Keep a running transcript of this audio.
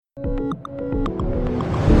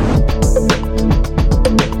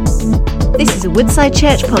is a Woodside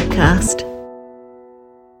Church podcast.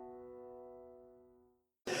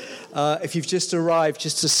 If you've just arrived,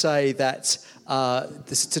 just to say that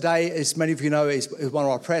today, as many of you know, is one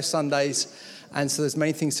of our prayer Sundays. And so there's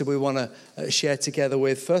many things that we want to share together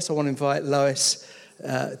with. First, I want to invite Lois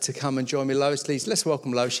to come and join me. Lois, please, let's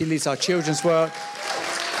welcome Lois. She leads our children's work.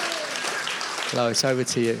 Lois, over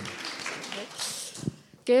to you.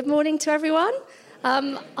 Good morning to everyone.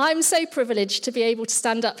 I'm so privileged to be able to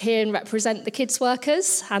stand up here and represent the kids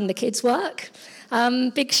workers and the kids work.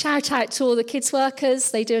 Big shout out to all the kids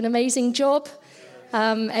workers. They do an amazing job.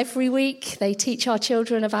 Every week they teach our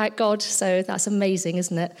children about God, so that's amazing,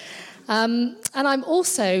 isn't it? And I'm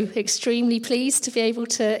also extremely pleased to be able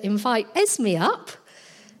to invite Esme up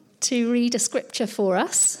to read a scripture for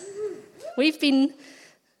us. We've been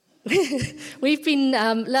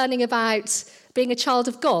learning about being a child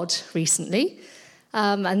of God recently.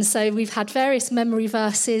 And so we've had various memory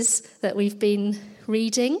verses that we've been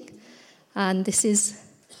reading, and this is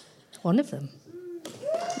one of them.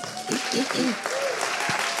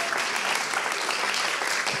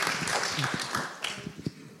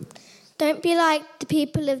 Don't be like the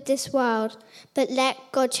people of this world, but let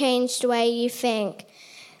God change the way you think.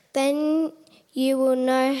 Then you will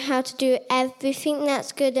know how to do everything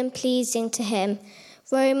that's good and pleasing to Him.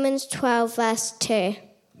 Romans 12, verse 2.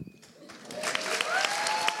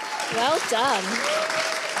 Well done.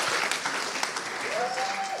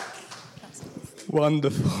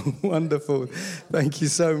 Wonderful, wonderful. Thank you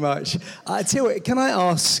so much. I tell you what, can I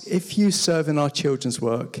ask if you serve in our children's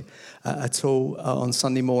work at all on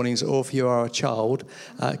Sunday mornings, or if you are a child,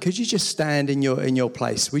 could you just stand in your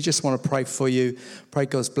place? We just want to pray for you, pray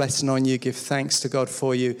God's blessing on you, give thanks to God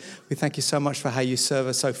for you. We thank you so much for how you serve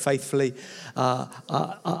us so faithfully.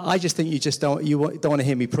 I just think you don't want to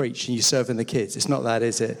hear me preach and you serving the kids. It's not that,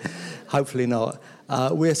 is it? Hopefully not.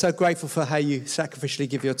 We're so grateful for how you sacrificially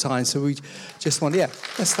give your time. So we just want,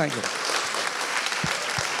 let's thank you.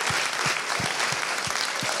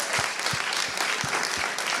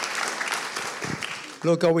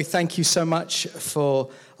 Lord God, we thank you so much for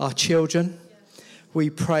our children. We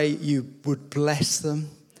pray you would bless them.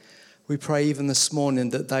 We pray even this morning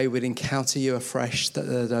that they would encounter you afresh, that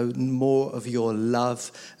there are more of your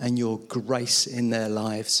love and your grace in their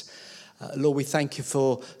lives. Lord, we thank you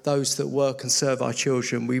for those that work and serve our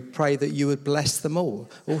children. We pray that you would bless them all.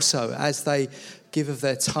 Also, as they give of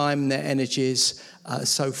their time and their energies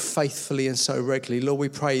so faithfully and so regularly, Lord, we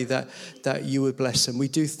pray that you would bless them. We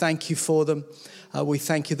do thank you for them. We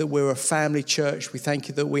thank you that we're a family church. We thank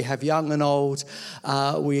you that we have young and old.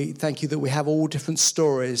 We thank you that we have all different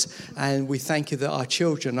stories. And we thank you that our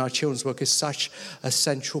children's work is such a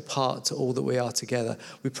central part to all that we are together.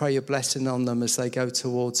 We pray your blessing on them as they go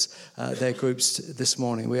towards their groups this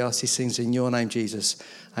morning. We ask these things in your name, Jesus.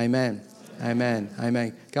 Amen. Amen.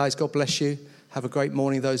 Amen. Guys, God bless you. Have a great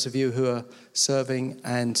morning, those of you who are serving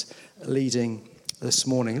and leading this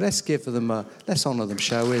morning. Let's honour them,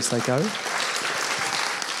 shall we, as they go.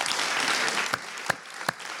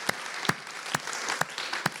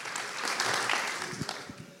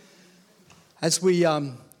 As we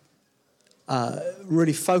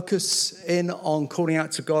really focus in on calling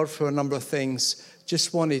out to God for a number of things,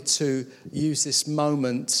 just wanted to use this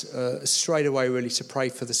moment straight away really to pray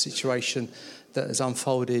for the situation that has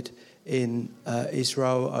unfolded in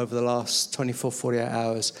Israel over the last 24, 48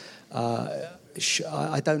 hours.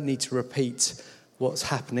 I don't need to repeat what's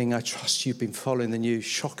happening. I trust you've been following the news,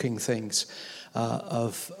 shocking things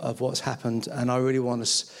of what's happened. And I really want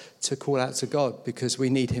us to call out to God because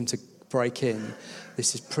we need him to break in.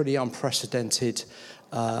 This is pretty unprecedented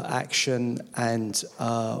action, and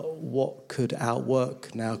what could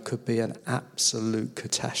outwork now could be an absolute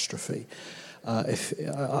catastrophe.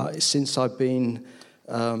 Since I've been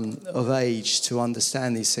of age to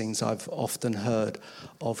understand these things, I've often heard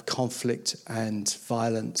of conflict and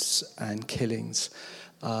violence and killings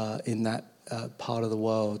in that part of the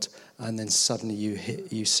world, and then suddenly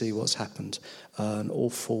you see what's happened. An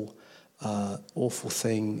awful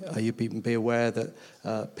thing. You be aware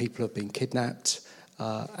that people have been kidnapped,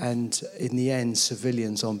 and in the end,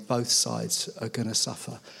 civilians on both sides are going to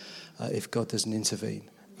suffer if God doesn't intervene.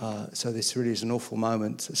 So this really is an awful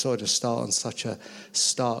moment. Sorry to start on such a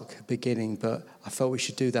stark beginning, but I felt we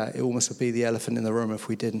should do that. It almost would be the elephant in the room if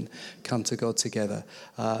we didn't come to God together.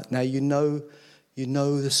 Now you know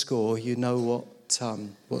the score. You know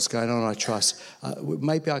what's going on, I trust.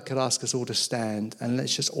 Maybe I could ask us all to stand and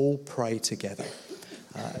let's just all pray together.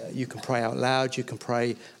 You can pray out loud, you can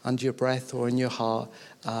pray under your breath or in your heart,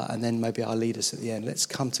 and then maybe I'll lead us at the end. Let's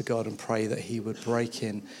come to God and pray that he would break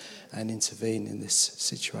in and intervene in this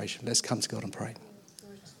situation. Let's come to God and pray.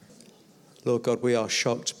 Lord God, we are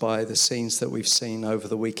shocked by the scenes that we've seen over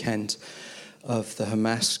the weekend of the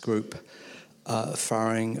Hamas group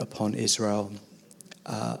firing upon Israel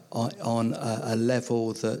on a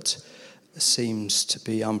level that seems to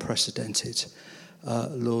be unprecedented.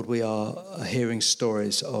 Lord, we are hearing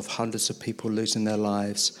stories of hundreds of people losing their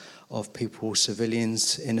lives, of people,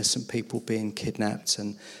 civilians, innocent people being kidnapped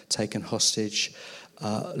and taken hostage.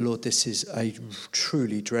 Lord, this is a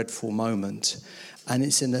truly dreadful moment. And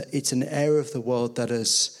it's an area of the world that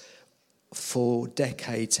for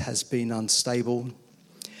decades has been unstable.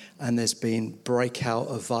 And there's been breakout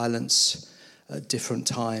of violence at different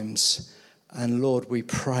times. And Lord, we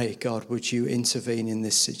pray, God, would you intervene in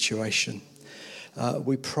this situation?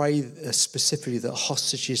 We pray specifically that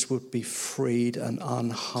hostages would be freed and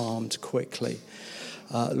unharmed quickly.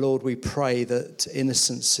 Lord, we pray that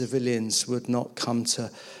innocent civilians would not come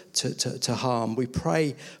to harm. We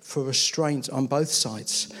pray for restraint on both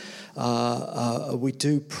sides. We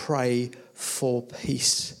do pray for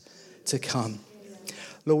peace to come.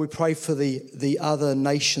 Lord, we pray for the other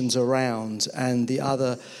nations around and the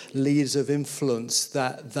other leaders of influence,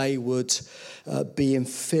 that they would be in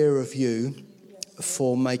fear of you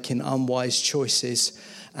for making unwise choices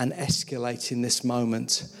and escalating this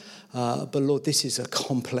moment. But Lord, this is a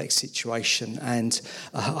complex situation, and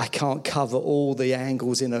I can't cover all the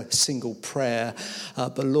angles in a single prayer.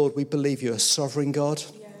 But Lord, we believe you're a sovereign God,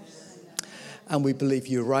 and we believe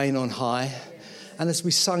you reign on high. And as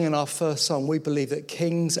we sung in our first song, we believe that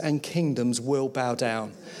kings and kingdoms will bow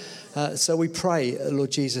down. So we pray,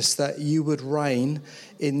 Lord Jesus, that you would reign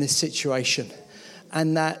in this situation,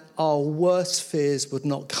 and that our worst fears would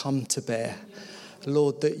not come to bear.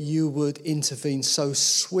 Lord, that you would intervene so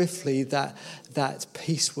swiftly that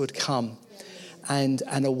peace would come and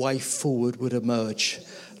a way forward would emerge.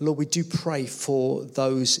 Lord, we do pray for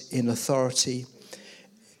those in authority,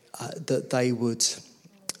 that they would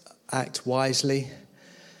act wisely,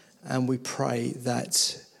 and we pray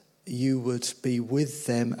that you would be with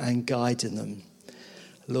them and guiding them.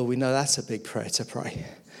 Lord, we know that's a big prayer to pray.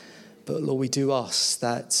 But Lord, we do ask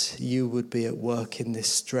that you would be at work in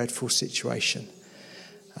this dreadful situation.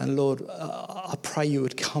 And Lord, I pray you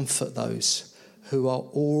would comfort those who are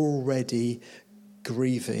already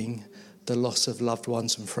grieving the loss of loved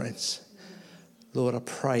ones and friends. Lord, I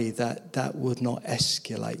pray that would not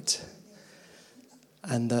escalate,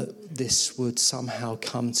 and that this would somehow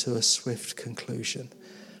come to a swift conclusion,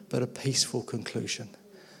 but a peaceful conclusion.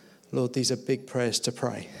 Lord, these are big prayers to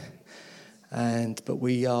pray. But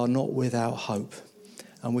we are not without hope.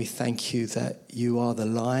 And we thank you that you are the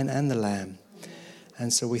Lion and the Lamb.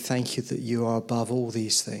 And so we thank you that you are above all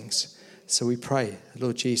these things. So we pray,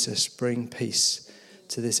 Lord Jesus, bring peace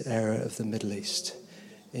to this area of the Middle East.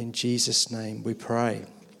 In Jesus' name we pray.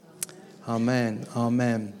 Amen.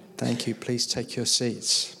 Amen. Thank you. Please take your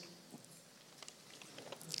seats.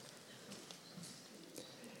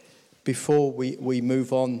 Before we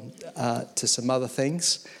move on to some other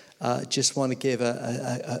things, just want to give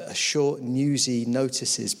a short newsy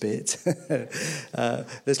notices bit.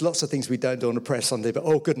 There's lots of things we don't do on a press Sunday, but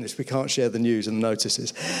oh goodness, we can't share the news and the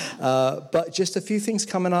notices. But just a few things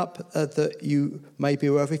coming up that you may be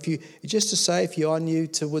aware of. If you are new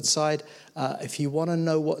to Woodside, if you want to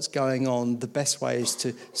know what's going on, the best way is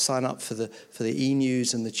to sign up for the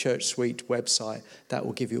e-news and the Church Suite website. That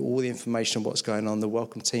will give you all the information on what's going on. The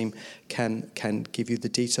welcome team can give you the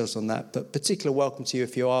details on that. But particular welcome to you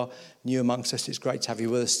if you are new amongst us. It's great to have you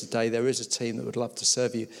with us today. There is a team that would love to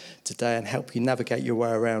serve you today and help you navigate your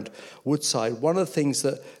way around Woodside. One of the things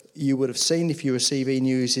that you would have seen if you receive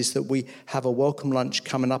e-news is that we have a welcome lunch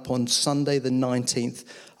coming up on Sunday the 19th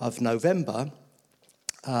of November.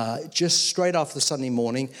 Just straight after the Sunday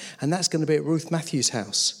morning, and that's going to be at Ruth Matthews'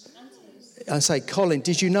 house. I say, Colin,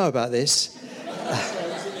 did you know about this?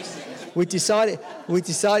 We decided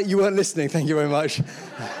you weren't listening. Thank you very much.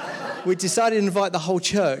 We decided to invite the whole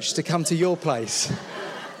church to come to your place.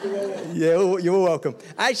 Yeah, you're all welcome.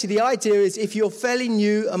 Actually, the idea is if you're fairly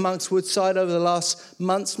new amongst Woodside over the last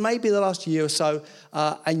months, maybe the last year or so,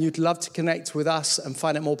 and you'd love to connect with us and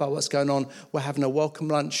find out more about what's going on, we're having a welcome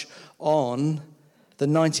lunch on the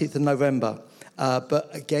 19th of November. But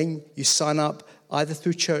again, you sign up either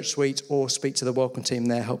through Church Suite or speak to the welcome team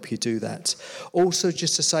there, help you do that. Also,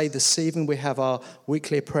 just to say, this evening we have our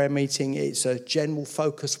weekly prayer meeting. It's a general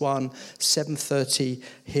focus one, 7:30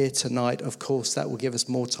 here tonight. Of course, that will give us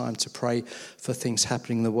more time to pray for things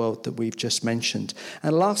happening in the world that we've just mentioned.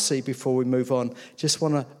 And lastly, before we move on, just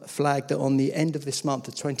want to flag that on the end of this month,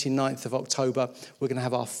 the 29th of October, we're going to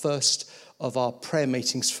have our first of our prayer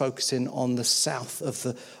meetings focusing on the south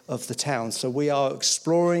of the town. So we are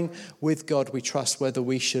exploring with God, we trust, whether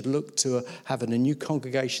we should look to having a new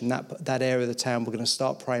congregation that area of the town. We're going to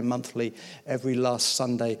start praying monthly every last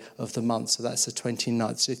Sunday of the month. So that's the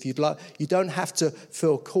 29th. So if you'd like, you don't have to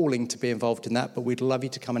feel calling to be involved in that, but we'd love you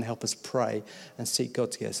to come and help us pray and seek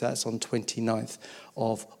God together. So that's on 29th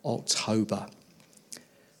of October.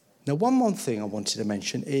 Now, one more thing I wanted to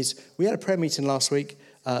mention is we had a prayer meeting last week,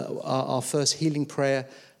 our first healing prayer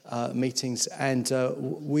meetings, and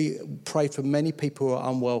we prayed for many people who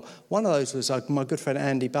are unwell. One of those was my good friend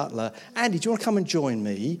Andy Butler. Andy, do you want to come and join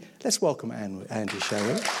me? Let's welcome Andy, shall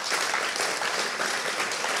we?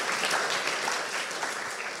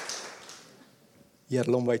 You had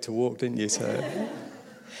a long way to walk, didn't you? So,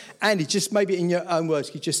 Andy, just maybe in your own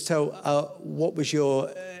words, you just tell what was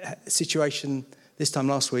your situation this time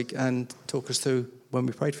last week and talk us through when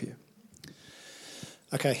we prayed for you.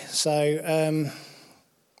 Okay, so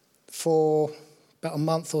for about a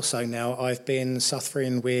month or so now, I've been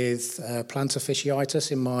suffering with plantar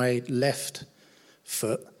fasciitis in my left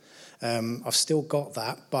foot. I've still got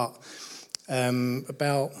that, but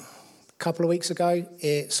about a couple of weeks ago,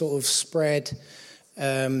 it sort of spread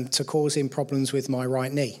to causing problems with my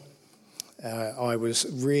right knee. I was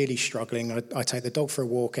really struggling. I take the dog for a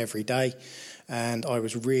walk every day, and I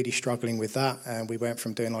was really struggling with that. And we went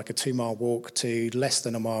from doing like a 2-mile walk to less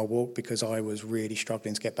than a mile walk because I was really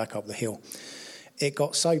struggling to get back up the hill. It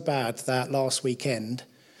got so bad that last weekend,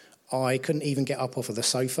 I couldn't even get up off of the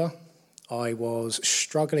sofa. I was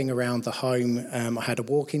struggling around the home. I had a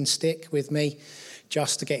walking stick with me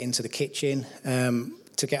just to get into the kitchen.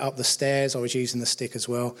 To get up the stairs, I was using the stick as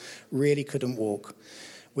well. Really couldn't walk.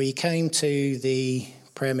 We came to the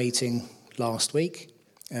prayer meeting last week.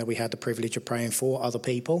 We had the privilege of praying for other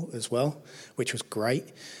people as well, which was great.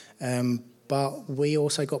 But we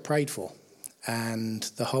also got prayed for. And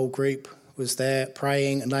the whole group was there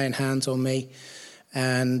praying and laying hands on me,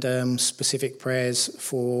 and specific prayers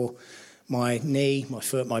for my knee, my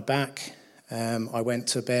foot, my back. I went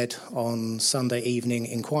to bed on Sunday evening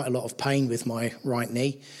in quite a lot of pain with my right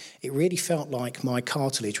knee. It really felt like my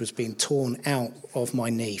cartilage was being torn out of my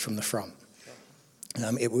knee from the front.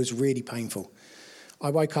 It was really painful. I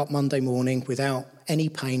woke up Monday morning without any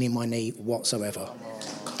pain in my knee whatsoever.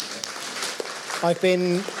 I've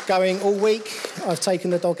been going all week. I've taken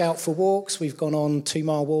the dog out for walks. We've gone on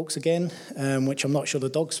 2-mile walks again, which I'm not sure the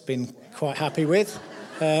dog's been quite happy with.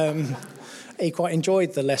 He quite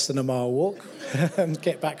enjoyed the less than a mile walk and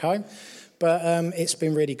get back home. But it's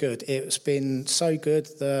been really good. It's been so good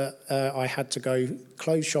that I had to go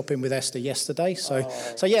clothes shopping with Esther yesterday. So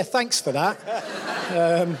yeah, thanks for that.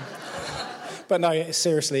 But no,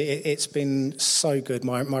 seriously, it's been so good.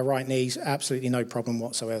 My right knee's absolutely no problem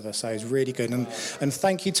whatsoever. So it's really good. And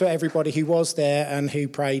thank you to everybody who was there and who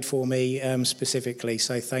prayed for me specifically.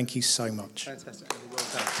 So thank you so much. Fantastic. Well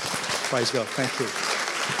done. Praise God. Thank you.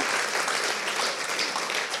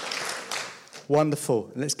 Wonderful.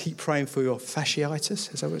 Let's keep praying for your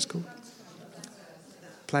fasciitis. Is that what it's called?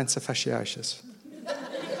 Plantar fasciitis.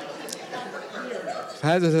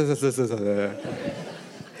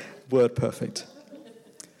 Word perfect.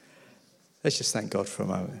 Let's just thank God for a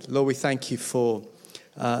moment. Lord, we thank you for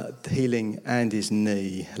healing Andy's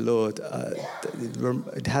knee. Lord,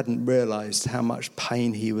 hadn't realised how much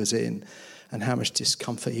pain he was in and how much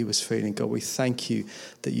discomfort he was feeling. God, we thank you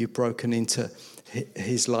that you've broken into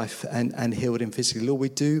his life and healed him physically. Lord, we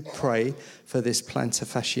do pray for this plantar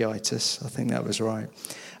fasciitis. I think that was right.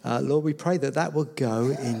 Lord, we pray that will go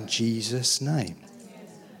in Jesus' name.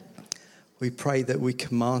 We pray that we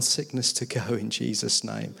command sickness to go in Jesus'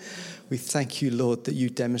 name. We thank you, Lord, that you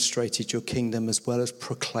demonstrated your kingdom as well as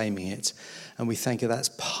proclaiming it. And we thank you that's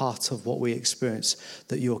part of what we experience,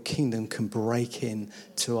 that your kingdom can break in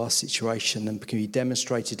to our situation and can be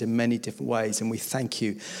demonstrated in many different ways. And we thank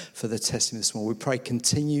you for the testimony this morning. We pray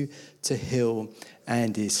continue to heal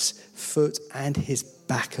Andy's foot and his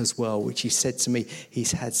back as well, which he said to me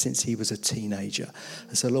he's had since he was a teenager.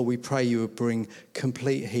 And so, Lord, we pray you would bring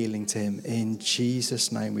complete healing to him. In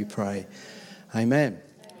Jesus' name we pray. Amen.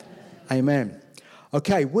 Amen.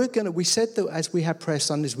 Okay, we said that as we have prayer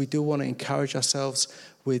Sundays, we do want to encourage ourselves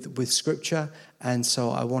with Scripture. And so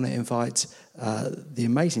I want to invite the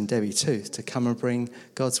amazing Debbie too to come and bring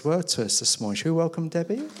God's word to us this morning. Shall we welcome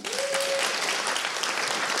Debbie?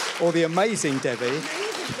 Or the amazing Debbie.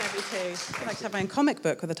 Amazing Debbie too. I'd like to have my own comic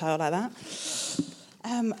book with a title like that.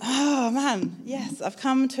 Oh man, yes, I've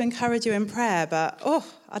come to encourage you in prayer, but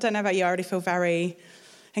I don't know about you, I already feel very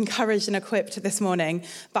encouraged and equipped this morning.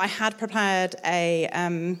 But I had prepared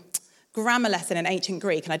a grammar lesson in ancient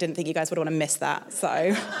Greek, and I didn't think you guys would want to miss that.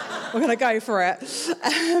 So We're going to go for it.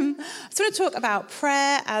 I just want to talk about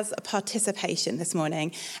prayer as a participation this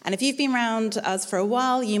morning. And if you've been around us for a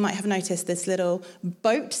while, you might have noticed this little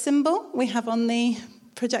boat symbol we have on the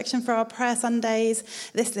projection for our prayer Sundays.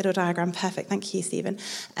 This little diagram, perfect. Thank you, Stephen.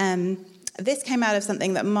 This came out of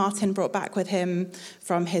something that Martin brought back with him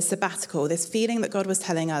from his sabbatical, this feeling that God was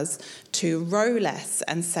telling us to row less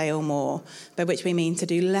and sail more, by which we mean to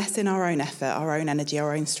do less in our own effort, our own energy,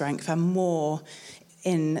 our own strength, and more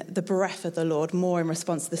in the breath of the Lord, more in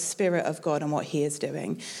response to the Spirit of God and what he is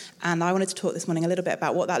doing. And I wanted to talk this morning a little bit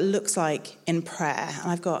about what that looks like in prayer. And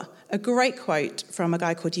I've got a great quote from a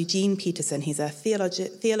guy called Eugene Peterson. He's a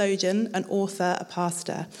theologian, an author, a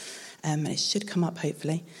pastor. And it should come up,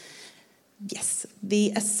 hopefully. Yes,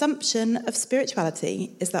 the assumption of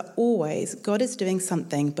spirituality is that always God is doing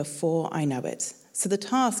something before I know it. So the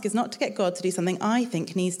task is not to get God to do something I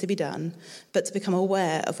think needs to be done, but to become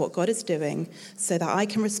aware of what God is doing so that I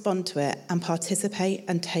can respond to it and participate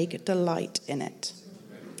and take delight in it.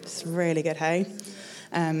 It's really good, hey?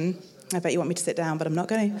 I bet you want me to sit down, but I'm not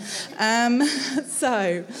going to.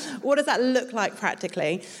 So what does that look like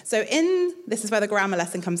practically? So this is where the grammar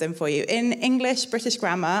lesson comes in for you. In English, British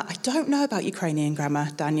grammar, I don't know about Ukrainian grammar,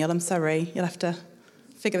 Daniel, I'm sorry. You'll have to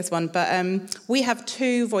figure this one. But we have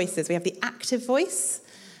two voices. We have the active voice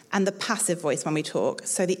and the passive voice when we talk.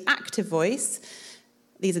 So the active voice,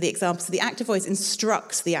 these are the examples. So the active voice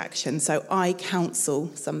instructs the action. So I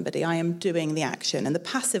counsel somebody. I am doing the action. And the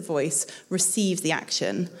passive voice receives the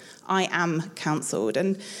action. I am counselled.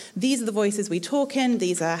 And these are the voices we talk in.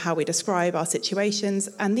 These are how we describe our situations.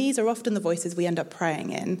 And these are often the voices we end up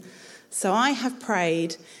praying in. So I have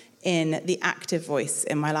prayed in the active voice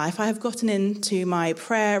in my life. I have gotten into my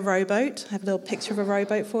prayer rowboat. I have a little picture of a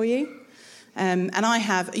rowboat for you. And I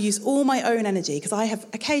have used all my own energy because I have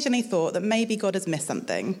occasionally thought that maybe God has missed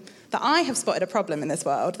something, that I have spotted a problem in this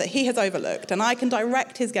world that he has overlooked, and I can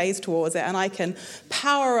direct his gaze towards it, and I can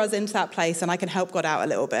power us into that place, and I can help God out a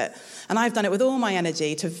little bit. And I've done it with all my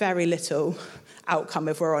energy to very little outcome,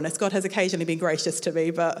 if we're honest. God has occasionally been gracious to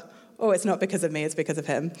me, but, it's not because of me, it's because of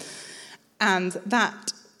him. And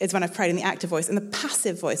that is when I've prayed in the active voice. In the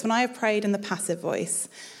passive voice, when I have prayed in the passive voice,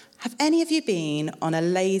 have any of you been on a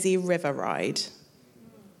lazy river ride?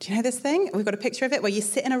 Do you know this thing? We've got a picture of it where you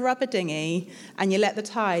sit in a rubber dinghy and you let the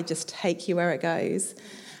tide just take you where it goes.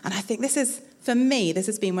 And I think this has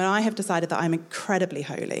been when I have decided that I'm incredibly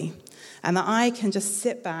holy and that I can just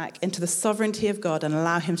sit back into the sovereignty of God and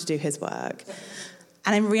allow him to do his work.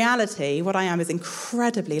 And in reality, what I am is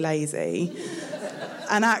incredibly lazy.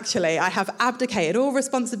 And actually, I have abdicated all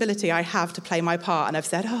responsibility I have to play my part. And I've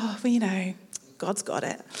said, God's got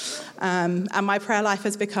it. And my prayer life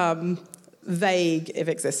has become vague of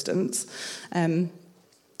existence.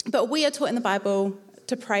 But we are taught in the Bible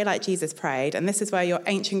to pray like Jesus prayed. And this is where your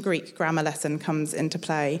ancient Greek grammar lesson comes into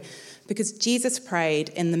play, because Jesus prayed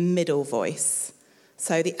in the middle voice.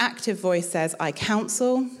 So the active voice says, I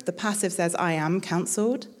counsel. The passive says, I am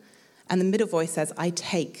counselled. And the middle voice says, I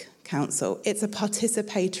take counsel. It's a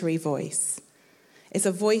participatory voice. It's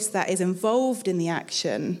a voice that is involved in the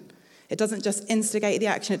action. It doesn't just instigate the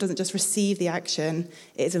action. It doesn't just receive the action.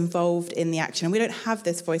 It is involved in the action. And we don't have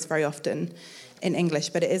this voice very often in English,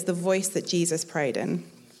 but it is the voice that Jesus prayed in.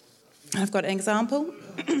 I've got an example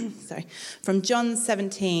from John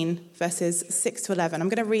 17, verses 6 to 11. I'm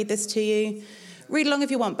going to read this to you. Read along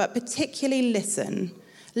if you want, but particularly listen.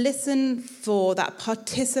 Listen for that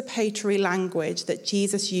participatory language that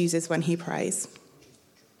Jesus uses when he prays.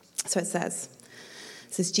 So it says,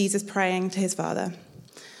 Jesus praying to his Father,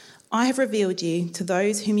 I have revealed you to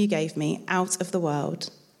those whom you gave me out of the world.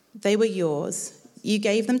 They were yours. You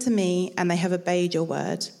gave them to me, and they have obeyed your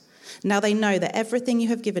word. Now they know that everything you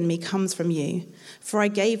have given me comes from you, for I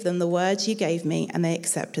gave them the words you gave me, and they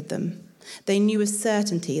accepted them. They knew with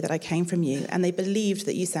certainty that I came from you, and they believed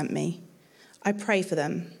that you sent me. I pray for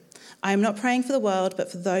them. I am not praying for the world,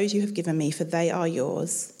 but for those you have given me, for they are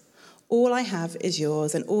yours. All I have is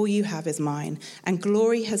yours, and all you have is mine, and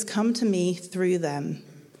glory has come to me through them.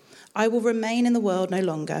 I will remain in the world no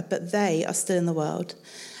longer, but they are still in the world,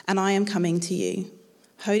 and I am coming to you.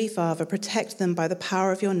 Holy Father, protect them by the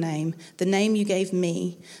power of your name, the name you gave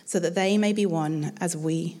me, so that they may be one as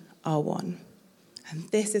we are one. And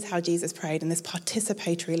this is how Jesus prayed in this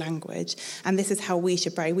participatory language. And this is how we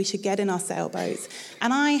should pray. We should get in our sailboats.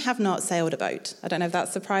 And I have not sailed a boat. I don't know if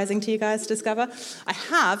that's surprising to you guys to discover. I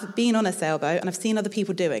have been on a sailboat and I've seen other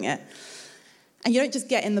people doing it. And you don't just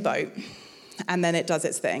get in the boat and then it does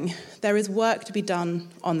its thing. There is work to be done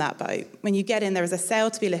on that boat. When you get in, there is a sail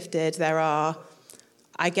to be lifted. There are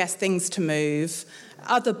I guess, things to move.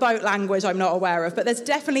 Other boat language I'm not aware of, but there's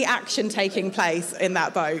definitely action taking place in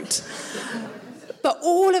that boat. But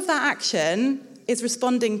all of that action is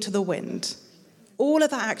responding to the wind. All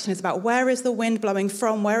of that action is about where is the wind blowing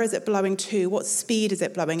from, where is it blowing to, what speed is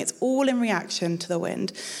it blowing. It's all in reaction to the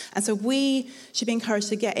wind. And so we should be encouraged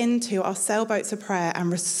to get into our sailboats of prayer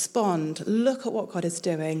and respond, look at what God is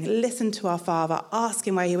doing, listen to our Father, ask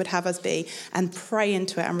him where he would have us be, and pray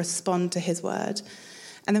into it and respond to his word.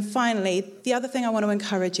 And then finally, the other thing I want to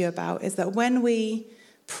encourage you about is that when we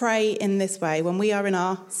pray in this way, when we are in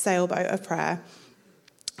our sailboat of prayer,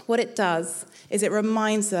 what it does is it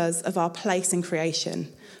reminds us of our place in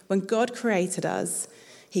creation. When God created us,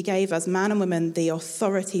 he gave us, man and women, the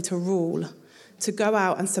authority to rule, to go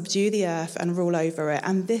out and subdue the earth and rule over it.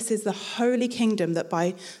 And this is the holy kingdom that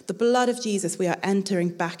by the blood of Jesus we are entering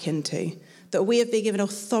back into, that we have been given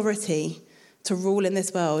authority to rule in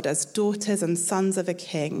this world as daughters and sons of a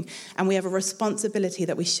king. And we have a responsibility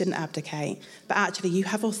that we shouldn't abdicate. But actually, you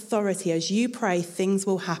have authority. As you pray, things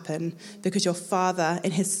will happen because your Father,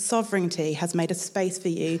 in his sovereignty, has made a space for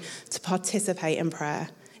you to participate in prayer.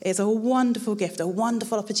 It's a wonderful gift, a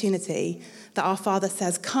wonderful opportunity that our Father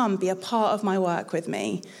says, come, be a part of my work with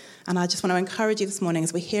me. And I just want to encourage you this morning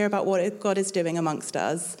as we hear about what God is doing amongst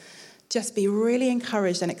us, just be really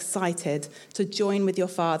encouraged and excited to join with your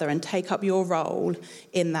Father and take up your role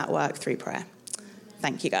in that work through prayer.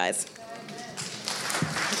 Thank you, guys.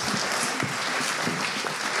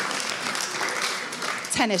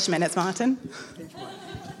 Ten-ish minutes, Martin.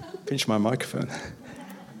 Pinch my microphone.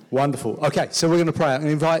 Wonderful. Okay, so we're going to pray. I'm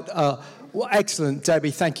going to invite... excellent, Debbie.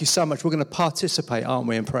 Thank you so much. We're going to participate, aren't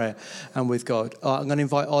we, in prayer and with God. I'm going to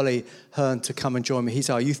invite Ollie Hearn to come and join me. He's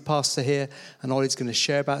our youth pastor here, and Ollie's going to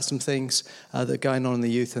share about some things that are going on in the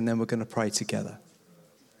youth, and then we're going to pray together.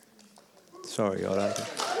 Sorry, Ollie.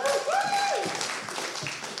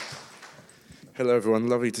 Hello, everyone.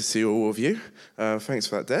 Lovely to see all of you. Thanks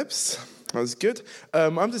for that, Debs. That was good.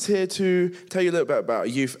 I'm just here to tell you a little bit about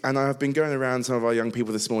youth, and I've been going around some of our young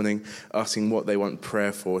people this morning asking what they want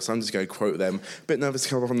prayer for, so I'm just going to quote them. A bit nervous to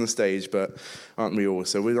come up on the stage, but aren't we all?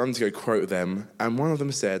 So I'm just going to quote them, and one of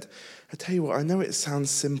them said, I tell you what, I know it sounds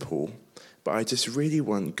simple, but I just really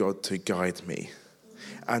want God to guide me.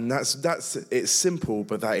 And it's simple,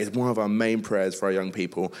 but that is one of our main prayers for our young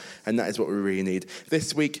people, and that is what we really need.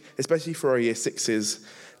 This week, especially for our year sixes,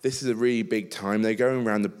 this is a really big time. They're going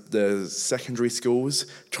around the secondary schools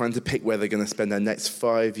trying to pick where they're going to spend their next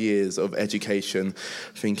 5 years of education,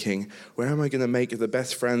 thinking, where am I going to make the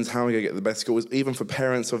best friends? How am I going to get the best schools? Even for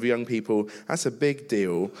parents of young people, that's a big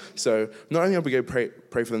deal. So not only are we going to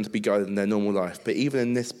pray for them to be guided in their normal life, but even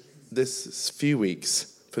in this few weeks,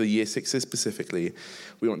 for the year sixes specifically,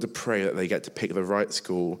 we want to pray that they get to pick the right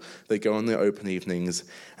school, they go on their open evenings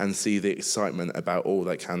and see the excitement about all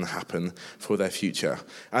that can happen for their future.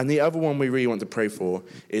 And the other one we really want to pray for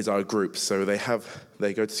is our groups. So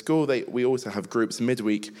they go to school, we also have groups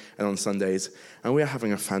midweek and on Sundays, and we are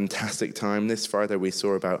having a fantastic time. This Friday we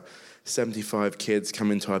saw about 75 kids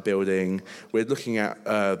come into our building. We're looking at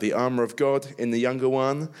the armour of God in the younger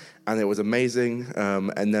one, and it was amazing.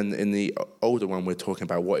 And then in the older one, we're talking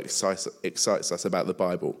about what excites us about the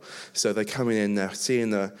Bible. So they're coming in, they're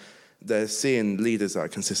seeing leaders that are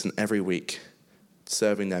consistent every week,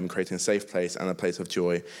 serving them, creating a safe place and a place of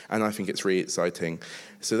joy. And I think it's really exciting.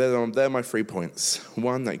 So they're my 3 points.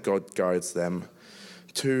 1, that God guides them.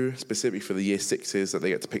 2, specifically for the year sixes, that they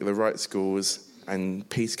get to pick the right schools, and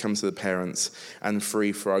peace comes to the parents, and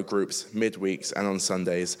 3 for our groups midweeks and on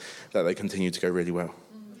Sundays, that they continue to go really well.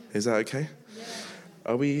 Is that okay? Yeah.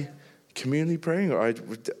 Are we communally praying? Or I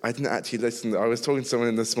didn't actually listen. I was talking to someone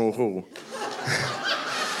in the small hall.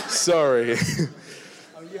 Sorry.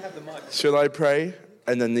 Oh, you have the mic. Should I pray?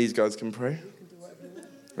 And then these guys can pray? You can do whatever you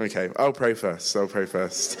want. Okay, I'll pray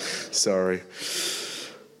first. Sorry.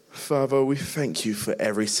 Father, we thank you for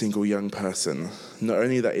every single young person, not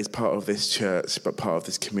only that is part of this church, but part of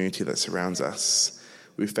this community that surrounds us.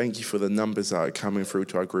 We thank you for the numbers that are coming through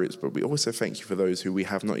to our groups, but we also thank you for those who we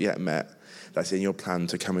have not yet met, that's in your plan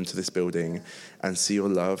to come into this building and see your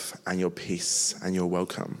love and your peace and your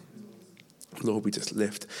welcome. Lord, we just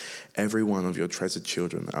lift every one of your treasured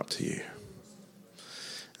children up to you.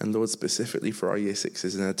 And Lord, specifically for our year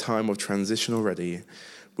sixes, in a time of transition already,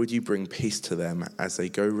 would you bring peace to them as they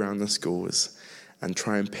go around the schools and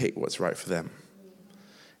try and pick what's right for them?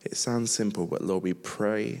 It sounds simple, but Lord, we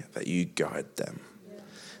pray that you guide them,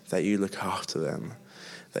 that you look after them,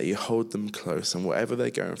 that you hold them close, and whatever they're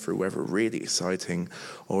going through, whether really exciting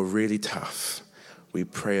or really tough, we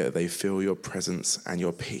pray that they feel your presence and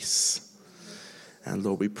your peace. And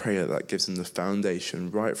Lord, we pray that gives them the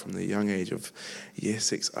foundation right from the young age of year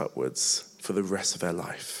 6 upwards for the rest of their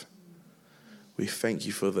life. We thank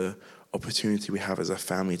you for the opportunity we have as a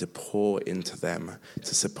family to pour into them,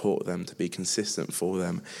 to support them, to be consistent for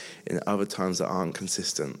them in other times that aren't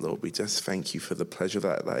consistent. Lord, we just thank you for the pleasure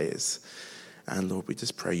that is. And Lord, we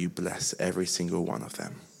just pray you bless every single one of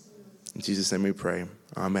them. In Jesus' name we pray.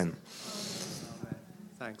 Amen.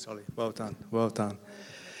 Thanks, Ollie. Well done. Well done.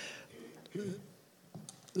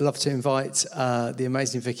 Love to invite the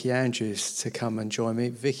amazing Vicky Andrews to come and join me.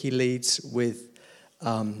 Vicky leads with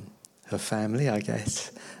her family, I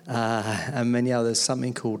guess, and many others,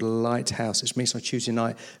 something called Lighthouse, which meets on Tuesday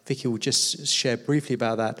night. Vicky will just share briefly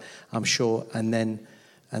about that, I'm sure, and then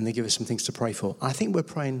give us some things to pray for. I think we're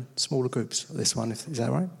praying smaller groups for this one. Is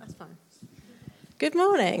that right? That's fine. Good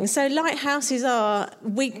morning. So Lighthouse is our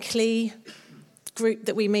weekly group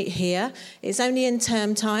that we meet here. It's only in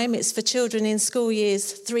term time. It's for children in school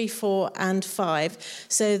years 3, 4 and 5.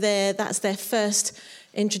 So that's their first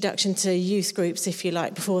introduction to youth groups, if you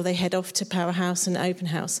like, before they head off to Powerhouse and Open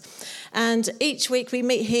House. And each week we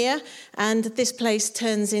meet here, and this place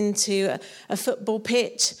turns into a football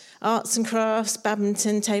pitch, arts and crafts,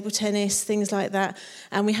 badminton, table tennis, things like that,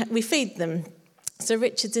 and we feed them. So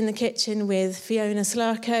Richard's in the kitchen with Fiona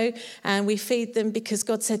Slarko, and we feed them because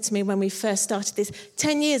God said to me when we first started this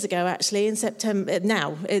 10 years ago, actually, in September.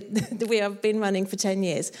 We have been running for 10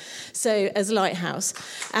 years. So as Lighthouse,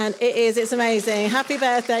 and it's amazing. Happy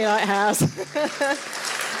birthday, Lighthouse.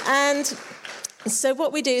 And so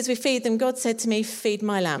what we do is we feed them. God said to me, feed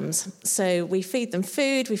my lambs. So we feed them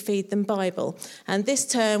food, we feed them Bible. And this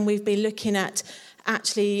term we've been looking at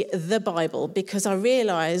actually the Bible, because I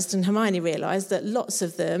realised, and Hermione realised, that lots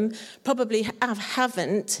of them probably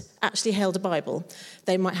haven't actually held a Bible.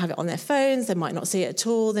 They might have it on their phones, they might not see it at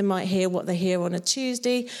all, they might hear what they hear on a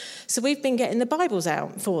Tuesday. So we've been getting the Bibles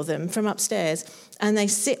out for them from upstairs, and they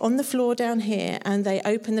sit on the floor down here and they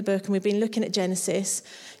open the book, and we've been looking at Genesis,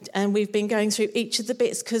 and we've been going through each of the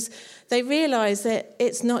bits, because they realise that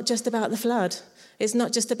it's not just about the flood. It's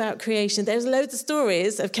not just about creation. There's loads of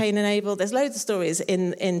stories of Cain and Abel. There's loads of stories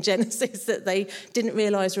in Genesis that they didn't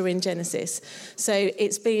realise were in Genesis. So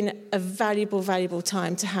it's been a valuable, valuable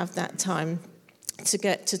time to have that time to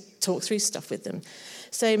get to talk through stuff with them.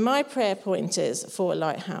 So my prayer pointers for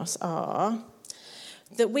Lighthouse are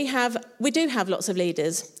that we do have lots of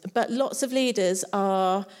leaders, but lots of leaders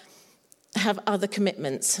have other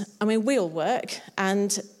commitments. I mean, we all work,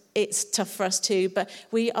 and it's tough for us too, but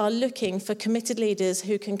we are looking for committed leaders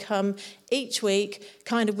who can come each week,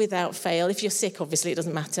 kind of without fail. If you're sick, obviously, it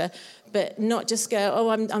doesn't matter, but not just go, oh,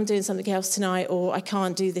 I'm doing something else tonight, or I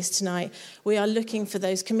can't do this tonight. We are looking for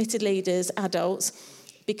those committed leaders, adults,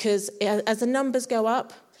 because as the numbers go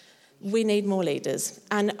up, we need more leaders.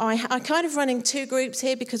 And I kind of running 2 groups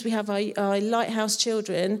here, because we have our Lighthouse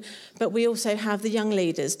children, but we also have the young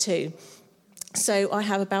leaders too. So I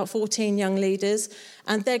have about 14 young leaders,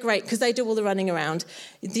 and they're great because they do all the running around.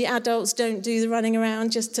 The adults don't do the running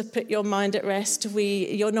around, just to put your mind at rest.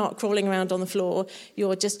 You're not crawling around on the floor.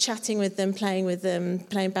 You're just chatting with them, playing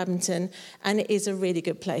badminton, and it is a really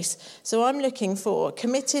good place. So I'm looking for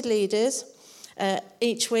committed leaders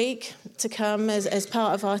each week to come as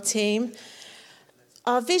part of our team.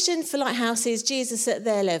 Our vision for Lighthouse is Jesus at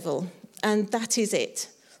their level, and that is it.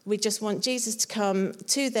 We just want Jesus to come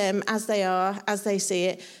to them as they are, as they see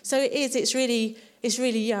it. So it's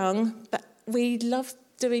really young, but we love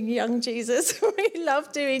doing young Jesus. We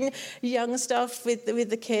love doing young stuff with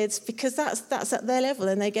the kids, because that's at their level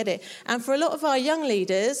and they get it. And for a lot of our young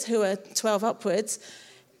leaders who are 12 upwards,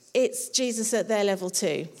 it's Jesus at their level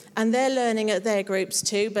too. And they're learning at their groups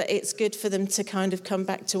too, but it's good for them to kind of come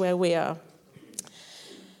back to where we are.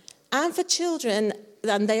 And for children,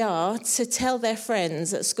 and they are, to tell their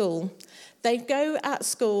friends at school. They go at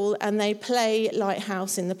school and they play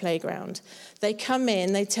Lighthouse in the playground. They come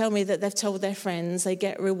in, they tell me that they've told their friends, they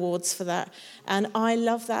get rewards for that. And I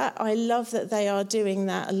love that. I love that they are doing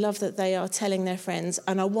that. I love that they are telling their friends,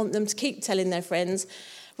 and I want them to keep telling their friends.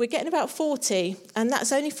 We're getting about 40, and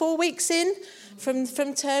that's only 4 weeks in from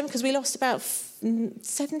term, because we lost about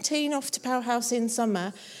 17 off to Powerhouse in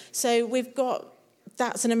summer. So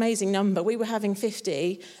that's an amazing number. We were having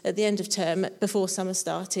 50 at the end of term before summer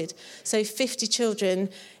started. So 50 children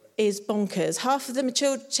is bonkers. Half of them are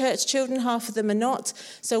church children, half of them are not.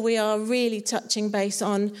 So we are really touching base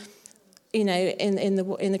on, in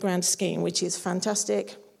the grand scheme, which is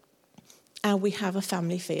fantastic. And we have a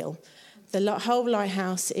family feel. The whole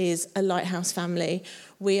Lighthouse is a Lighthouse family.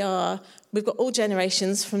 We've got all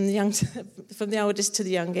generations from the oldest to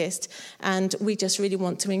the youngest, and we just really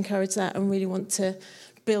want to encourage that and really want to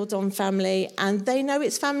build on family, and they know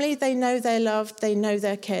it's family, they know they're loved, they know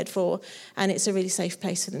they're cared for, and it's a really safe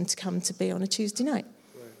place for them to come to be on a Tuesday night.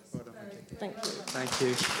 Thank you. Thank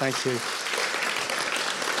you. Thank you.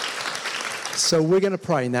 So we're going to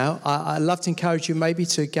pray now. I'd love to encourage you maybe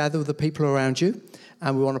to gather with the people around you,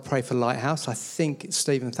 and we want to pray for Lighthouse. I think,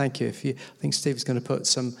 Stephen, thank you. I think Stephen's going to put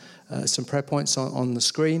some prayer points on the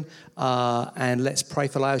screen, and let's pray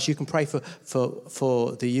for Lighthouse. You can pray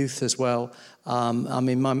for the youth as well.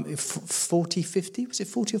 40, 50? Was it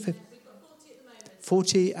 40 or 50?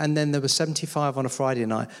 40, and then there were 75 on a Friday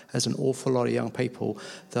night. There's an awful lot of young people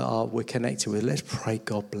that we're connected with. Let's pray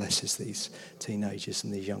God blesses these teenagers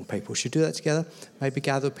and these young people. Should we do that together? Maybe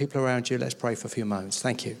gather people around you. Let's pray for a few moments.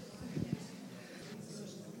 Thank you.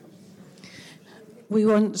 We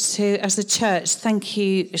want to, as a church, thank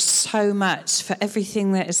you so much for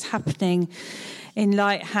everything that is happening in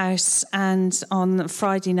Lighthouse and on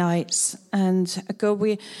Friday nights. And God,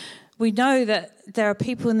 we know that there are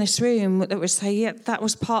people in this room that would say, yeah, that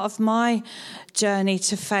was part of my journey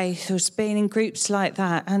to faith, was being in groups like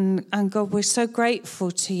that. And God, we're so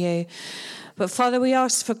grateful to you. But Father, we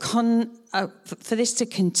ask for this to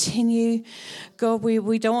continue. God,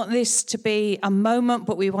 we don't want this to be a moment,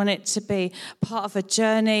 but we want it to be part of a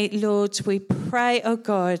journey. Lord, we pray, oh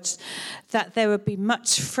God, that there would be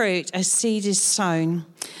much fruit as seed is sown.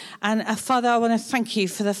 And Father, I want to thank you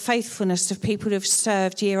for the faithfulness of people who have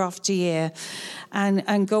served year after year.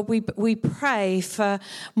 And God, we pray for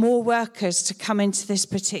more workers to come into this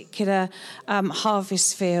particular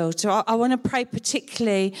harvest field. So I want to pray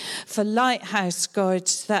particularly for Lighthouse, God,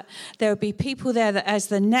 that there will be people there that as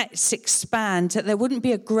the nets expand, that there wouldn't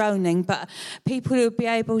be a groaning, but people who would be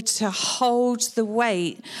able to hold the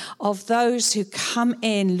weight of those who come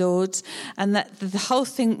in, Lord, and that the whole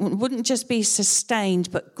thing wouldn't just be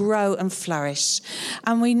sustained, but grow and flourish.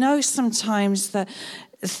 And we know sometimes that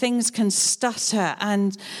things can stutter,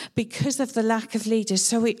 and because of the lack of leaders.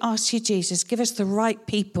 So we ask you, Jesus, give us the right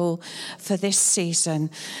people for this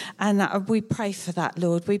season. And we pray for that,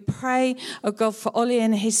 Lord. We pray, oh God, for Ollie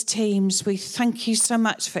and his teams. We thank you so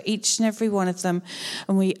much for each and every one of them.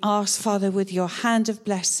 And we ask, Father, with your hand of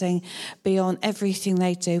blessing be on everything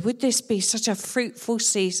they do. Would this be such a fruitful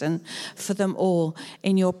season for them all?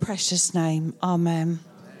 In your precious name, amen.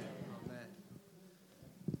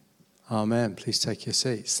 Amen. Please take your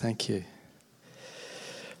seats. Thank you.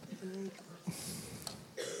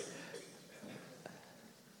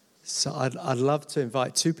 So I'd love to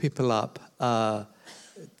invite two people up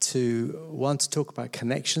to talk about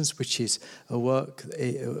Connections, which is a work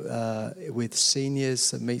with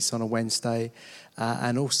seniors that meets on a Wednesday,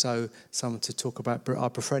 and also someone to talk about our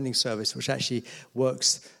befriending service, which actually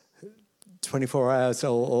works 24 hours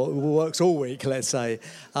or works all week, let's say.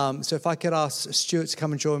 So if I could ask Stuart to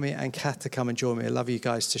come and join me and Kath to come and join me. I'd love you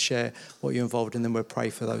guys to share what you're involved in, and then we'll pray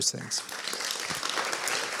for those things.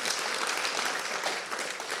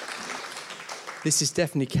 This is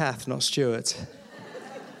definitely Kath, not Stuart.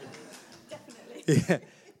 Definitely. Yeah.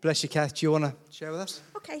 Bless you, Kath. Do you want to share with us?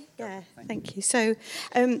 Okay, yeah, thank you. So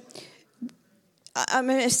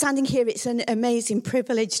I'm standing here. It's an amazing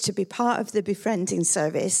privilege to be part of the befriending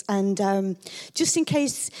service. And just in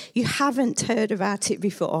case you haven't heard about it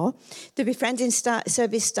before, the befriending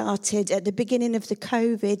service started at the beginning of the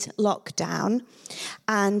COVID lockdown.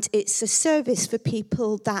 And it's a service for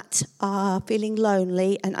people that are feeling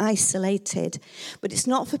lonely and isolated. But it's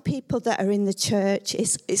not for people that are in the church.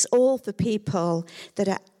 It's all for people that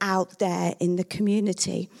are out there in the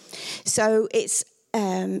community. So it's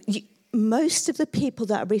most of the people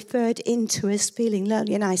that are referred into as feeling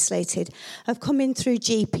lonely and isolated have come in through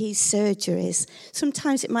GP surgeries.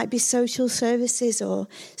 Sometimes it might be social services or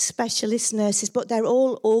specialist nurses, but they're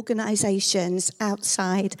all organisations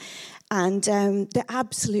outside. And the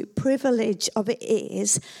absolute privilege of it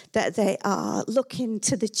is that they are looking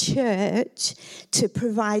to the church to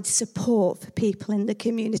provide support for people in the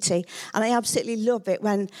community. And I absolutely love it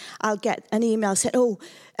when I'll get an email saying,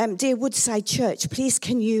 dear Woodside Church, please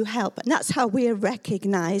can you help? And that's how we are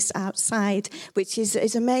recognised outside, which is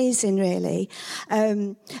amazing, really.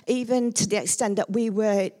 Even to the extent that we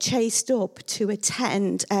were chased up to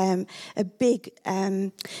attend a big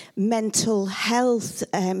mental health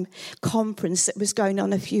conference that was going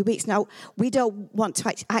on a few weeks. Now, we don't want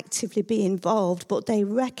to actively be involved, but they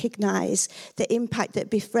recognise the impact that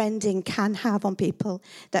befriending can have on people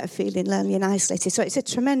that are feeling lonely and isolated. So it's a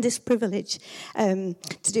tremendous privilege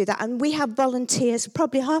to to do that. And we have volunteers,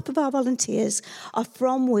 probably half of our volunteers are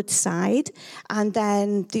from Woodside, and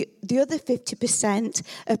then the other 50%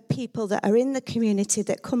 are people that are in the community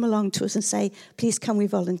that come along to us and say, please, can we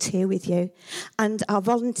volunteer with you? And our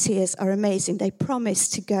volunteers are amazing. They promise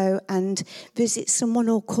to go and visit someone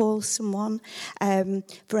or call someone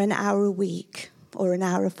for an hour a week or an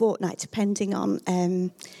hour a fortnight, depending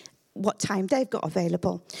on what time they've got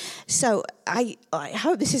available. So I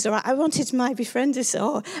hope this is all right. I wanted my befrienders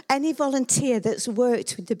or any volunteer that's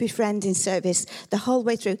worked with the befriending service the whole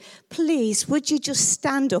way through, please, would you just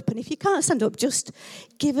stand up? And if you can't stand up, just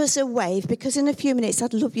give us a wave, because in a few minutes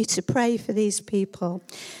I'd love you to pray for these people.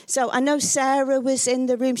 So I know Sarah was in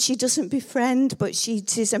the room. She doesn't befriend, but she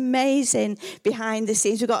is amazing behind the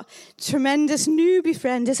scenes. We've got tremendous new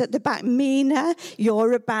befrienders at the back. Mina,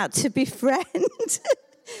 you're about to befriend.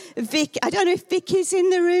 Vic, I don't know if Vicky's in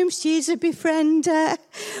the room. She's a befriender.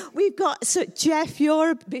 We've got Jeff.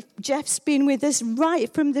 Jeff's been with us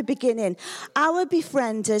right from the beginning. Our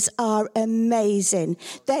befrienders are amazing.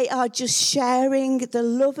 They are just sharing the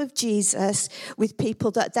love of Jesus with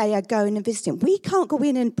people that they are going and visiting. We can't go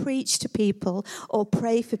in and preach to people or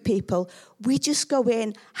pray for people. We just go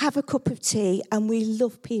in, have a cup of tea, and we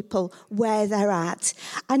love people where they're at.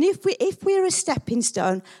 And if we're a stepping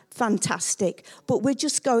stone, fantastic. But we're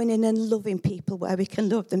just going in and loving people where we can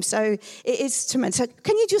love them. So it is tremendous. So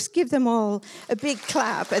can you just give them all a big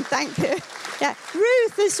clap and thank you? Yeah,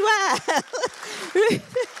 Ruth as well.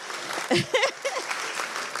 Ruth.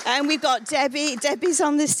 And we've got Debbie. Debbie's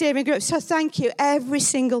on the steering group. So thank you, every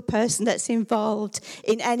single person that's involved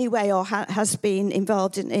in any way or has been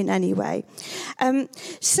involved in any way.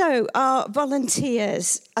 So our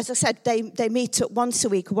volunteers, as I said, they meet up once a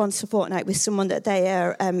week, once a fortnight with someone that they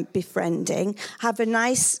are befriending, have a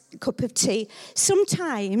nice cup of tea.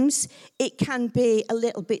 Sometimes it can be a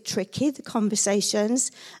little bit tricky, the conversations,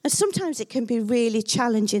 and sometimes it can be really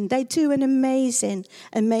challenging. They do an amazing,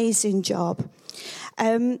 amazing job.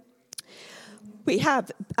 We have,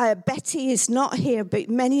 Betty is not here, but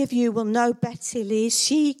many of you will know Betty Lee.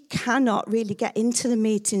 She cannot really get into the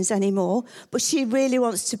meetings anymore, but she really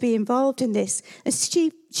wants to be involved in this. And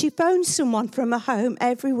she phones someone from her home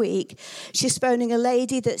every week. She's phoning a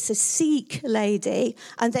lady that's a Sikh lady,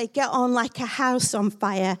 and they get on like a house on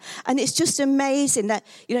fire. And it's just amazing that,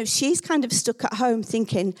 she's kind of stuck at home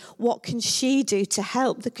thinking, what can she do to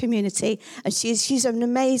help the community? And she's an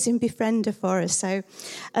amazing befriender for us. So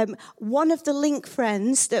one of the Link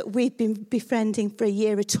friends that we've been befriending for a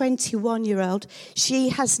year, a 21-year-old, she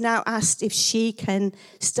has now asked if she can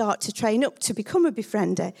start to train up to become a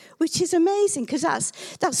befriender, which is amazing, because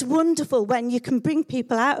that's wonderful when you can bring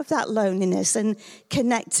people out of that loneliness and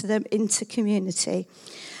connect them into community.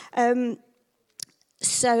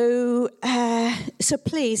 So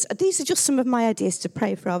please, these are just some of my ideas to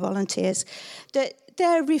pray for our volunteers, that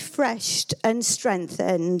they're refreshed and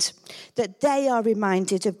strengthened, that they are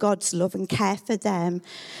reminded of God's love and care for them,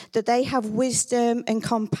 that they have wisdom and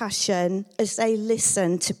compassion as they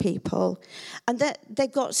listen to people, and that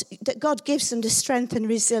God gives them the strength and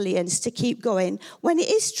resilience to keep going when it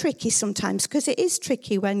is tricky sometimes, because it is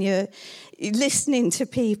tricky when you're listening to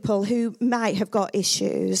people who might have got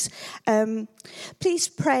issues. Please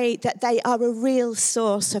pray that they are a real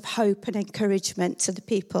source of hope and encouragement to the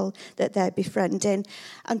people that they're befriending.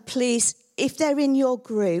 And please, if they're in your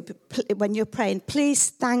group, when you're praying, please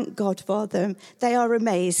thank God for them. They are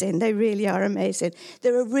amazing. They really are amazing.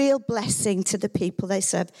 They're a real blessing to the people they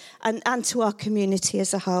serve and to our community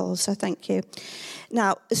as a whole. So thank you.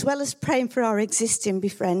 Now, as well as praying for our existing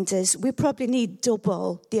befrienders, we probably need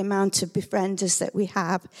double the amount of befrienders that we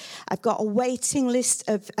have. I've got a waiting list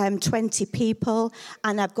of 20 people,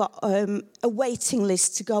 and I've got a waiting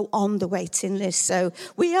list to go on the waiting list. So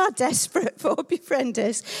we are desperate for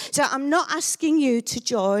befrienders. So I'm not asking you to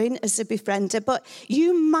join as a befriender, but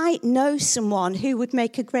you might know someone who would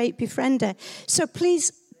make a great befriender. So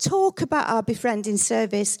please talk about our befriending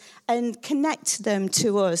service and connect them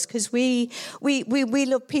to us, because we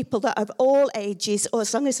love people that of all ages, or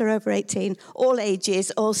as long as they're over 18, all ages,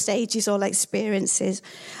 all stages, all experiences.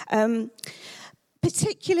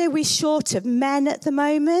 Particularly, we're short of men at the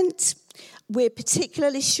moment. We're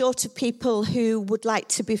particularly short of people who would like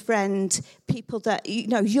to befriend people that,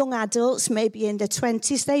 young adults, maybe in their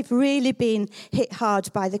 20s. They've really been hit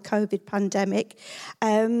hard by the COVID pandemic.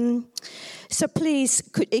 So please,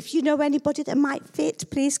 if you know anybody that might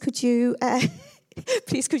fit, please could you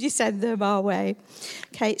please could you send them our way?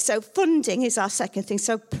 Okay, so funding is our second thing.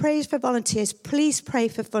 So pray for volunteers. Please pray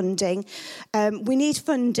for funding. We need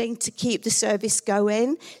funding to keep the service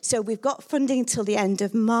going. So we've got funding till the end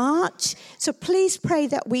of March. So please pray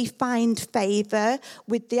that we find favour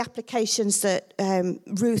with the applications that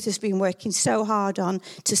Ruth has been working so hard on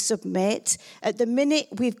to submit. At the minute,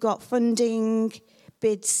 we've got funding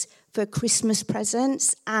bids for Christmas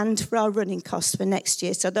presents and for our running costs for next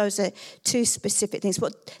year. So those are two specific things,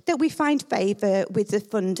 but that we find favour with the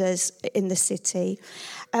funders in the city.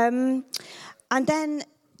 And then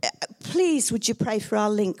please would you pray for our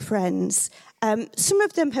Link friends. Some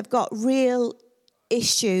of them have got real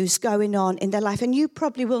issues going on in their life, and you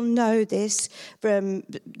probably will know this from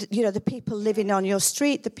the people living on your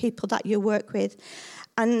street, the people that you work with.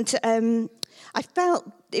 And I felt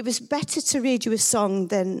it was better to read you a song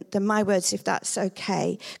than my words, if that's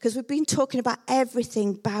okay, because we've been talking about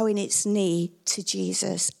everything bowing its knee to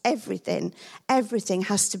Jesus. Everything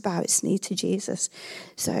has to bow its knee to Jesus.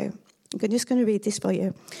 So I'm just going to read this for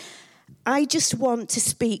you. I just want to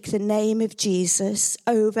speak the name of Jesus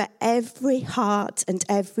over every heart and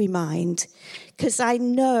every mind, because I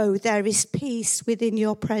know there is peace within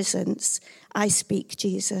your presence. I speak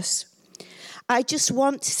Jesus. I just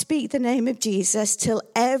want to speak the name of Jesus till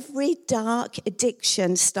every dark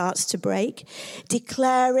addiction starts to break,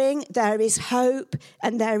 declaring there is hope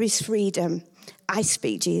and there is freedom. I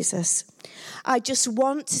speak Jesus. I just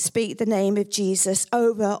want to speak the name of Jesus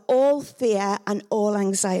over all fear and all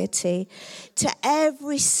anxiety. To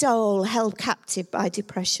every soul held captive by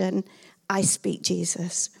depression, I speak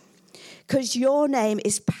Jesus. Because your name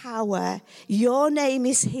is power, your name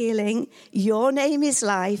is healing, your name is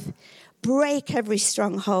life. Break every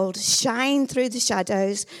stronghold, shine through the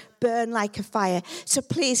shadows, burn like a fire. So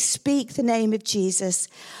please speak the name of Jesus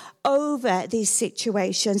over these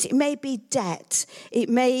situations. It may be debt, it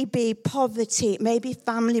may be poverty, it may be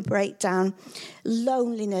family breakdown,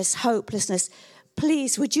 loneliness, hopelessness.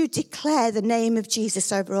 Please, would you declare the name of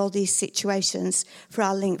Jesus over all these situations for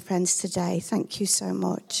our Link friends today? Thank you so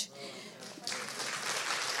much.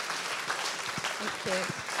 Thank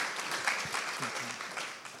you.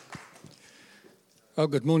 Oh,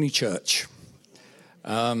 good morning, church.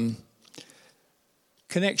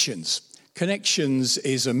 Connections. Connections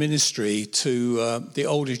is a ministry to the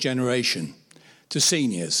older generation, to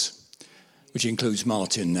seniors, which includes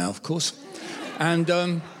Martin now, of course. And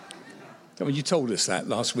you told us that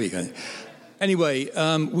last week. Anyway,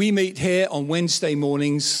 we meet here on Wednesday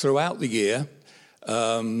mornings throughout the year.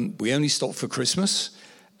 We only stop for Christmas.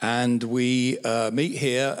 And we meet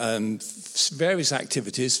here, various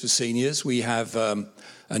activities for seniors. We have a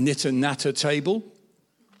knit and natter table.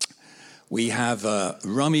 We have a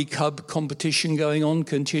rummy cub competition going on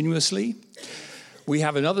continuously. We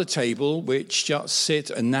have another table which just sit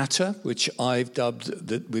and natter, which I've dubbed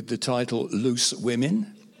with the title Loose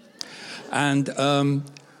Women. And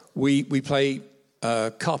we play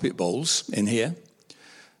carpet bowls in here.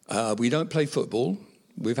 We don't play football.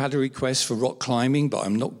 We've had a request for rock climbing, but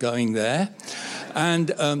I'm not going there.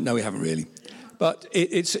 And no, we haven't really. But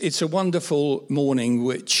it's a wonderful morning,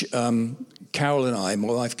 which Carol and I,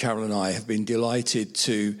 my wife Carol and I, have been delighted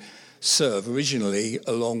to serve originally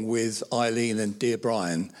along with Eileen and dear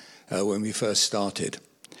Brian when we first started.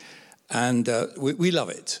 And we love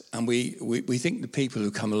it. And we think the people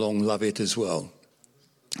who come along love it as well.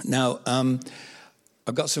 Now,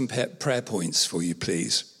 I've got some prayer points for you,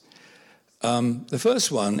 please. The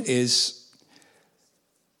first one is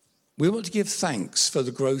we want to give thanks for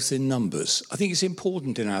the growth in numbers. I think it's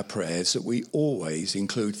important in our prayers that we always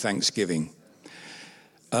include thanksgiving.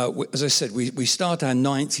 As I said, we start our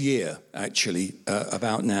 9th year, actually,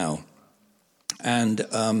 about now. And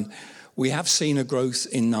we have seen a growth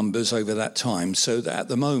in numbers over that time, so that at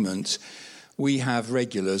the moment we have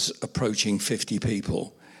regulars approaching 50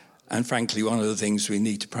 people. And frankly, one of the things we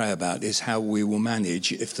need to pray about is how we will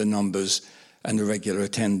manage if the numbers and the regular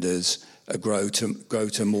attenders grow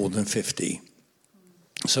to more than 50.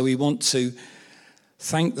 So we want to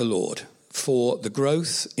thank the Lord for the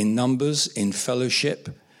growth in numbers, in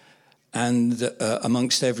fellowship, and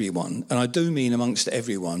amongst everyone. And I do mean amongst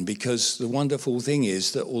everyone, because the wonderful thing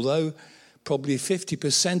is that although probably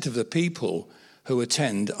 50% of the people who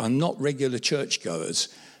attend are not regular churchgoers,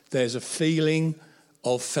 there's a feeling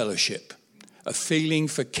of fellowship, a feeling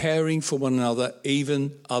for caring for one another,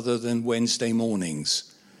 even other than Wednesday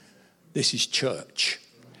mornings. This is church.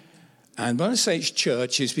 And when I say it's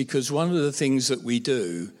church, is because one of the things that we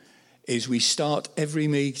do is we start every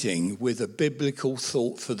meeting with a biblical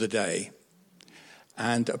thought for the day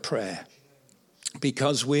and a prayer.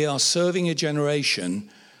 Because we are serving a generation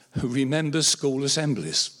who remembers school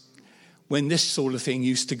assemblies when this sort of thing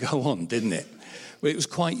used to go on, didn't it? It was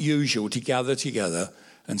quite usual to gather together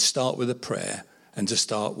and start with a prayer and to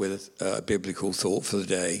start with a biblical thought for the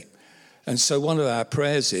day. And so one of our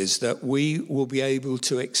prayers is that we will be able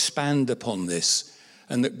to expand upon this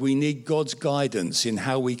and that we need God's guidance in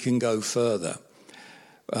how we can go further.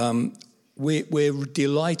 We're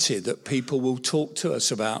delighted that people will talk to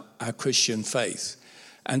us about our Christian faith,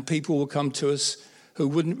 and people will come to us who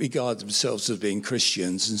wouldn't regard themselves as being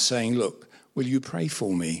Christians and saying, look, will you pray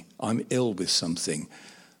for me? I'm ill with something.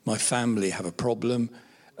 My family have a problem,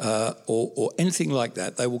 or anything like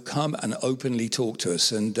that. They will come and openly talk to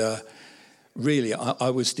us. And really, I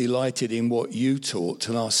was delighted in what you taught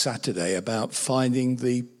last Saturday about finding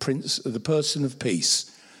the person of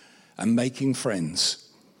peace and making friends.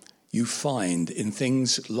 You find in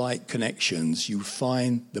things like connections, you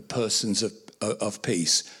find the persons of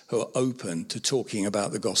peace who are open to talking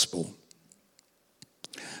about the gospel.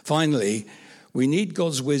 Finally, we need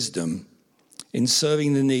God's wisdom in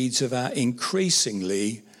serving the needs of our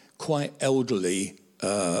increasingly quite elderly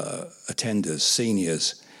attenders,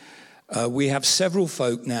 seniors. We have several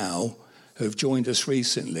folk now who have joined us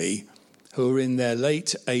recently who are in their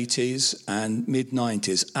late 80s and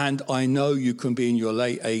mid-90s. And I know you can be in your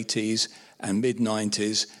late 80s and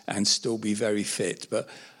mid-90s and still be very fit. But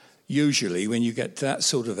usually when you get to that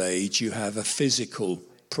sort of age, you have a physical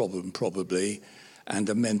problem probably and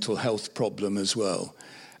a mental health problem as well.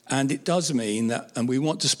 And it does mean that, and we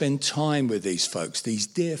want to spend time with these folks, these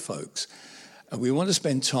dear folks. And we want to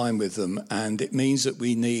spend time with them, and it means that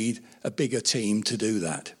we need a bigger team to do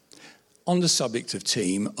that. On the subject of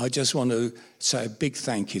team, I just want to say a big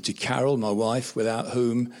thank you to Carol, my wife, without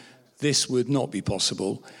whom this would not be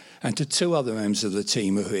possible, and to two other members of the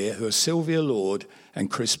team who are here, who are Sylvia Lord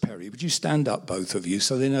and Chris Perry. Would you stand up, both of you,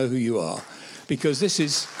 so they know who you are? Because this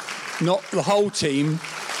is not the whole team,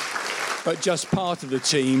 but just part of the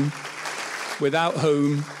team, without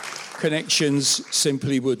whom connections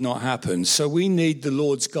simply would not happen. So we need the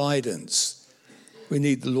Lord's guidance. We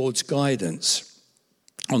need the Lord's guidance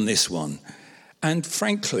on this one. And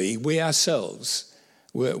frankly, we ourselves,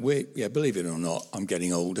 believe it or not, I'm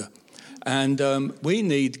getting older. And we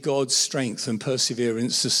need God's strength and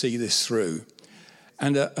perseverance to see this through.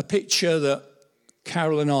 And a picture that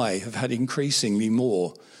Carol and I have had increasingly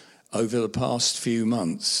more over the past few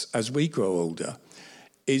months as we grow older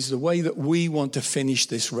is the way that we want to finish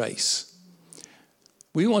this race.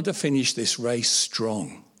 We want to finish this race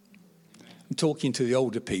strong. I'm talking to the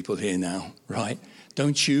older people here now, right?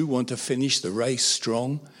 Don't you want to finish the race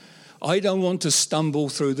strong? I don't want to stumble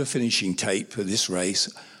through the finishing tape for this race.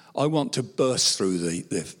 I want to burst through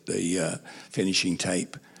the finishing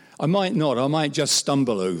tape. I might not. I might just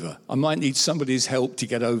stumble over. I might need somebody's help to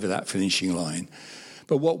get over that finishing line.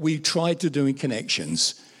 But what we try to do in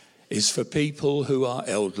Connections is for people who are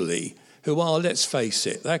elderly, who are, let's face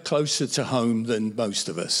it, they're closer to home than most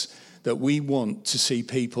of us, that we want to see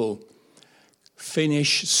people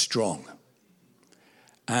finish strong.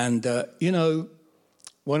 And,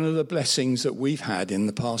 one of the blessings that we've had in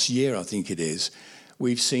the past year, I think it is,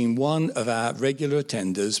 we've seen one of our regular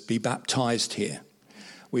attenders be baptized here.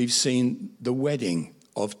 We've seen the wedding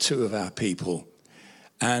of two of our people.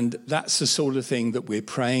 And that's the sort of thing that we're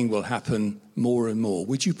praying will happen more and more.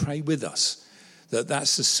 Would you pray with us that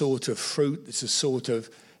that's the sort of fruit, it's the sort of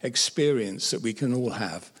experience that we can all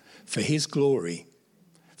have for his glory,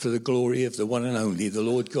 for the glory of the one and only, the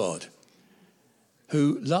Lord God,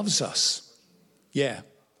 who loves us,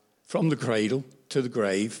 from the cradle to the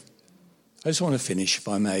grave. I just want to finish, if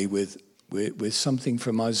I may, with something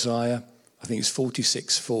from Isaiah, I think it's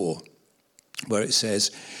 46:4, where it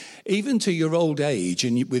says, even to your old age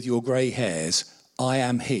and with your grey hairs, I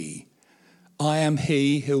am he. I am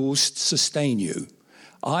he who will sustain you.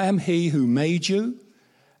 I am he who made you,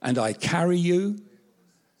 and I carry you,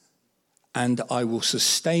 and I will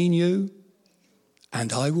sustain you,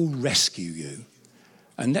 and I will rescue you.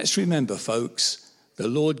 And let's remember, folks, the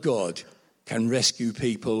Lord God can rescue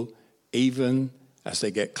people even as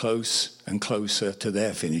they get close and closer to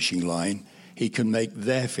their finishing line. He can make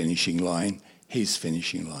their finishing line his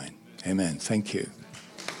finishing line. Amen. Thank you.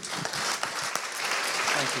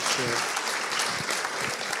 Thank you, Stuart.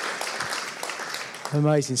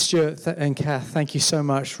 Amazing. Stuart and Kath, thank you so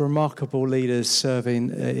much. Remarkable leaders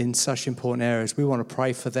serving in such important areas. We want to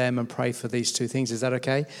pray for them and pray for these two things. Is that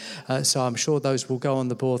okay? So I'm sure those will go on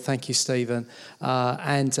the board. Thank you, Stephen.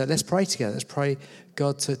 And let's pray together. Let's pray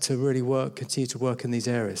God to really continue to work in these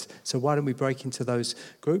areas. So why don't we break into those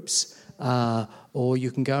groups? Or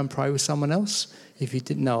you can go and pray with someone else. If you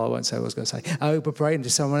didn't know, I won't say what I was going to say. But pray into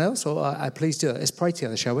someone else, or please do it. Let's pray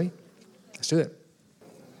together, shall we? Let's do it.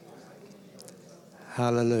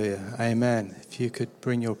 Hallelujah. Amen. If you could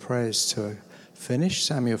bring your prayers to a finish.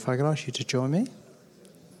 Samuel, if I could ask you to join me.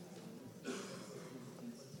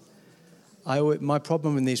 My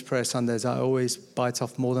problem in these prayer Sundays, I always bite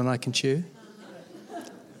off more than I can chew.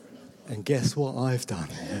 And guess what I've done?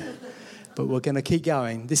 But we're going to keep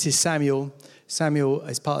going. This is Samuel. Samuel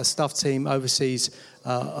is part of the staff team, oversees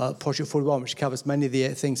Project 41, which covers many of the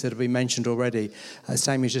things that have been mentioned already.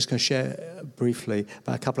 Samuel's just going to share briefly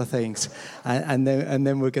about a couple of things, and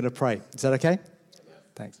then we're going to pray. Is that okay?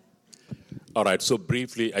 Thanks. All right, so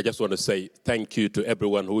briefly, I just want to say thank you to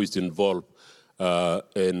everyone who is involved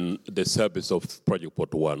in the service of Project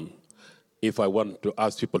 41. If I want to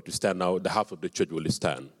ask people to stand now, the half of the church will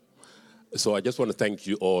stand. So I just want to thank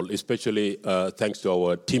you all, especially thanks to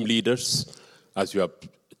our team leaders, as you have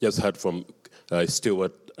just heard from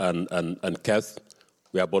Stuart and Kath.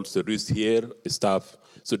 We have also Ruth here, staff.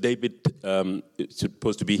 So David is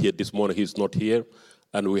supposed to be here this morning. He's not here.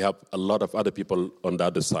 And we have a lot of other people on the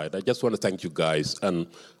other side. I just want to thank you guys. And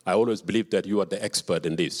I always believe that you are the expert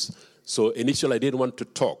in this. So initially, I didn't want to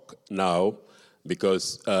talk now,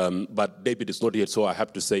 because, but David is not here, so I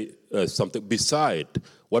have to say something beside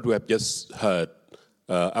what we have just heard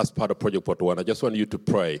as part of Project 41. I just want you to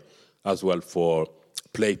pray as well for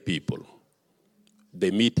Play People.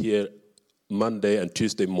 They meet here Monday and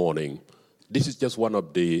Tuesday morning. This is just one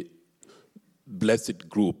of the blessed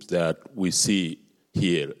groups that we see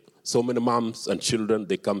here. So many moms and children,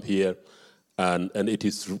 they come here, and it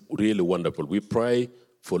is really wonderful. We pray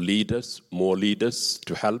for leaders, more leaders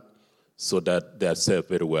to help, so that they are served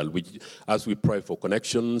very well. As we pray for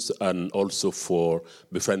connections and also for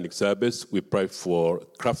befriending service, we pray for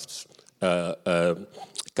crafts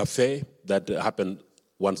cafe that happen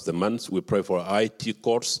once a month. We pray for IT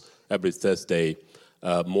course every Thursday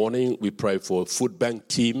morning. We pray for food bank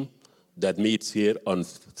team that meets here on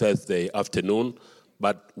Thursday afternoon.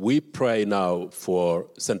 But we pray now for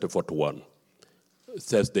Center 41,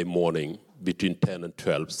 Thursday morning between 10 and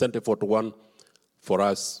 12. Center 41 for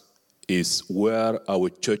us is where our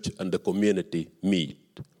church and the community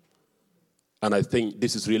meet. And I think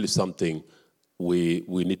this is really something we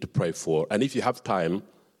need to pray for. And if you have time,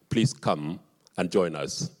 please come and join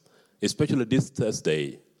us. Especially this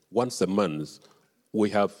Thursday, once a month,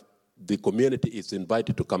 the community is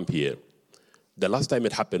invited to come here. The last time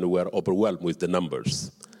it happened, we were overwhelmed with the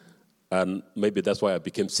numbers. And maybe that's why I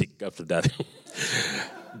became sick after that.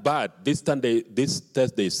 But this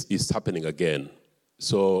Thursday is happening again.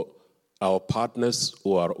 So our partners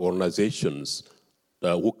who are organizations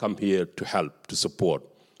who come here to help, to support,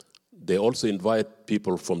 they also invite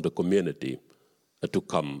people from the community to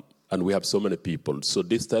come. And we have so many people. So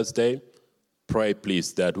this Thursday, pray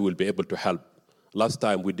please that we will be able to help. Last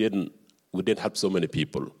time we didn't have so many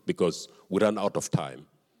people because we ran out of time.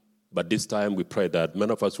 But this time we pray that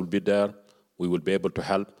many of us will be there, we will be able to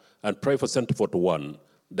help, and pray for Center 41,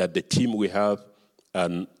 that the team we have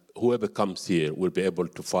and whoever comes here will be able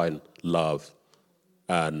to find love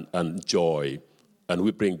and joy. And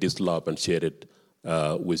we bring this love and share it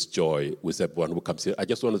with joy with everyone who comes here. I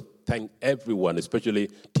just want to thank everyone, especially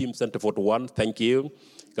Team Center 41. Thank you.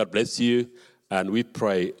 God bless you. And we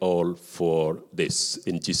pray all for this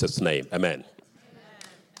in Jesus' name. Amen.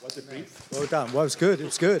 Was it brief? Well done. Well, it was good. It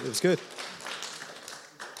was good. It was good.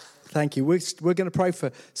 Thank you. We're going to pray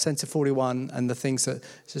for Centre 41 and the things that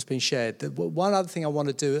has just been shared. One other thing I want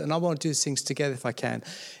to do, and I want to do these things together if I can,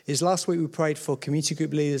 is last week we prayed for community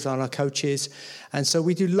group leaders and our coaches. And so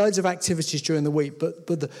we do loads of activities during the week,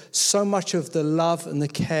 but so much of the love and the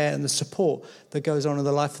care and the support that goes on in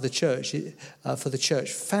the life of the church, for the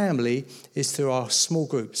church family, is through our small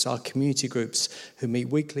groups, our community groups who meet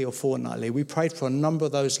weekly or fortnightly. We prayed for a number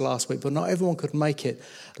of those last week, but not everyone could make it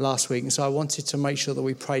last week. And so I wanted to make sure that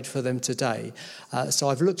we prayed for them today. So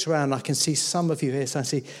I've looked around. I can see some of you here. So I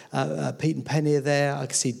see Pete and Penny are there. I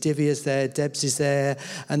can see Divya's there. Debs is there.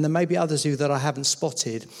 And there may be others of you that I haven't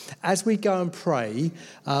spotted. As we go and pray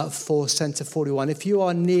for Centre 41, if you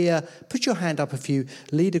are near, put your hand up if you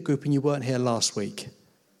lead a group and you weren't here last week.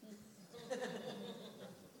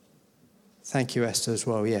 Thank you, Esther, as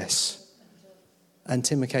well. Yes. And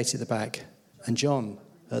Tim and Katie at the back. And John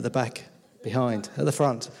at the back, behind, at the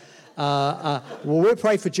front. Well, we'll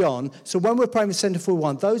pray for John. So when we're praying for Centre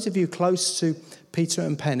 41, those of you close to Peter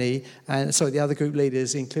and Penny, and the other group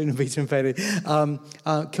leaders, including Peter and Penny,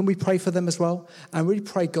 can we pray for them as well? And really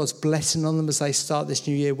pray God's blessing on them as they start this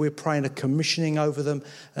new year. We're praying a commissioning over them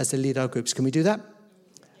as they lead our groups. Can we do that?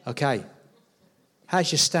 Okay.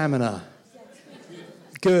 How's your stamina?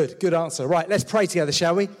 Good answer. Right, let's pray together,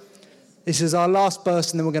 shall we? This is our last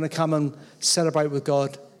burst, and then we're going to come and celebrate with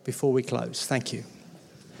God before we close. Thank you.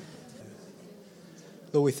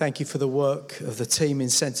 Lord, we thank you for the work of the team in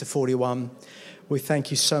Centre 41. We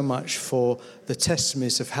thank you so much for the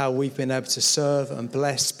testimonies of how we've been able to serve and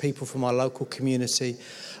bless people from our local community.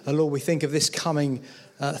 And Lord, we think of this coming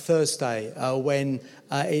Thursday when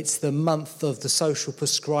it's the month of the social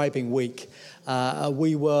prescribing week.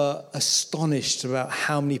 We were astonished about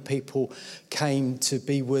how many people came to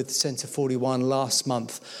be with Centre 41 last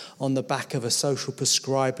month on the back of a social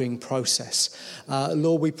prescribing process.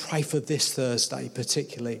 Lord, we pray for this Thursday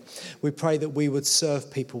particularly. We pray that we would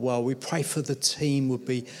serve people well. We pray for the team would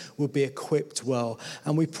be equipped well.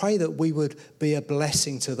 And we pray that we would be a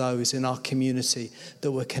blessing to those in our community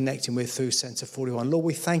that we're connecting with through Centre 41. Lord,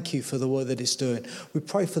 we thank you for the work that it's doing. We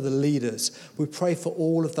pray for the leaders. We pray for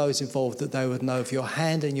all of those involved that they would know of your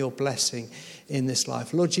hand and your blessing in this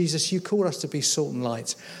life. Lord Jesus, you called us to be salt and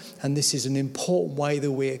light, and this is an important way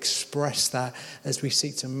that we express that as we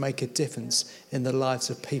seek to make a difference in the lives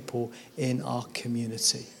of people in our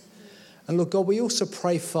community. And Lord God, we also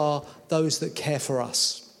pray for those that care for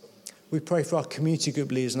us. We pray for our community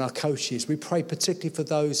group leaders and our coaches. We pray particularly for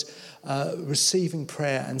those receiving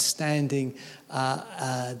prayer and standing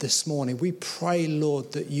this morning. We pray,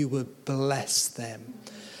 Lord, that you would bless them.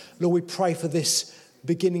 Lord, we pray for this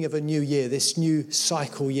beginning of a new year, this new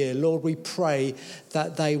cycle year. Lord, we pray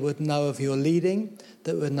that they would know of your leading,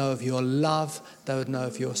 that would know of your love, they would know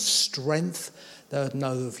of your strength, they would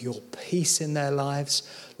know of your peace in their lives.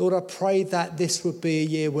 Lord, I pray that this would be a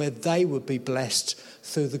year where they would be blessed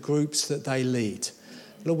through the groups that they lead.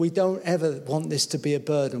 Lord, we don't ever want this to be a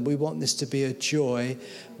burden. We want this to be a joy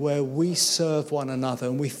where we serve one another,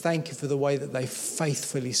 and we thank you for the way that they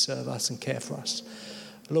faithfully serve us and care for us.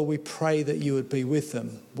 Lord, we pray that you would be with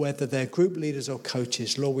them, whether they're group leaders or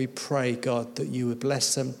coaches. Lord, we pray, God, that you would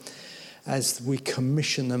bless them as we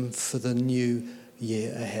commission them for the new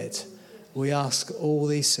year ahead. We ask all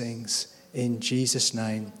these things in Jesus'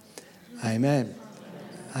 name. Amen.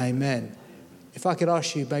 Amen. If I could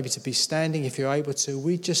ask you maybe to be standing, if you're able to.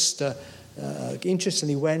 We just,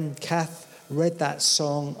 interestingly, when Kath read that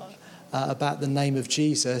song about the name of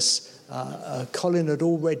Jesus, Colin had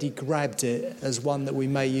already grabbed it as one that we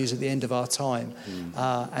may use at the end of our time.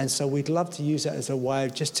 And so we'd love to use it as a way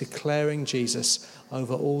of just declaring Jesus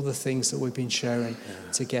over all the things that we've been sharing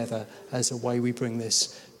together as a way we bring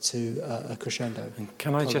this to a crescendo. And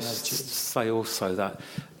can I just say also that,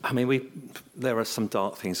 I mean, there are some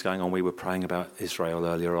dark things going on. We were praying about Israel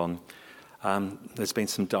earlier on. There's been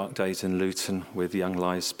some dark days in Luton with young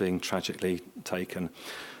lives being tragically taken.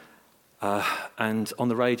 And on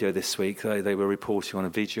the radio this week, they were reporting on a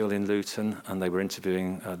vigil in Luton, and they were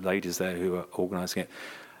interviewing ladies there who were organising it.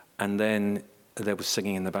 And then there was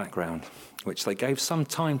singing in the background, which they gave some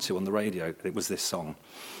time to on the radio. It was this song,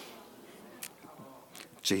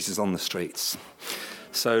 Jesus on the Streets.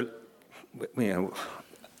 So, you know,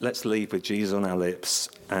 let's lead with Jesus on our lips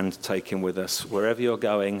and take him with us. Wherever you're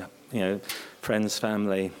going, you know, friends,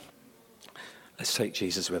 family, let's take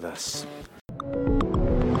Jesus with us.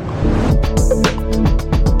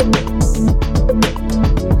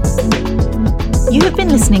 You have been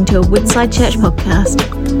listening to a Woodside Church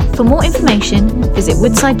podcast. For more information, visit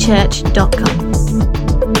woodsidechurch.com.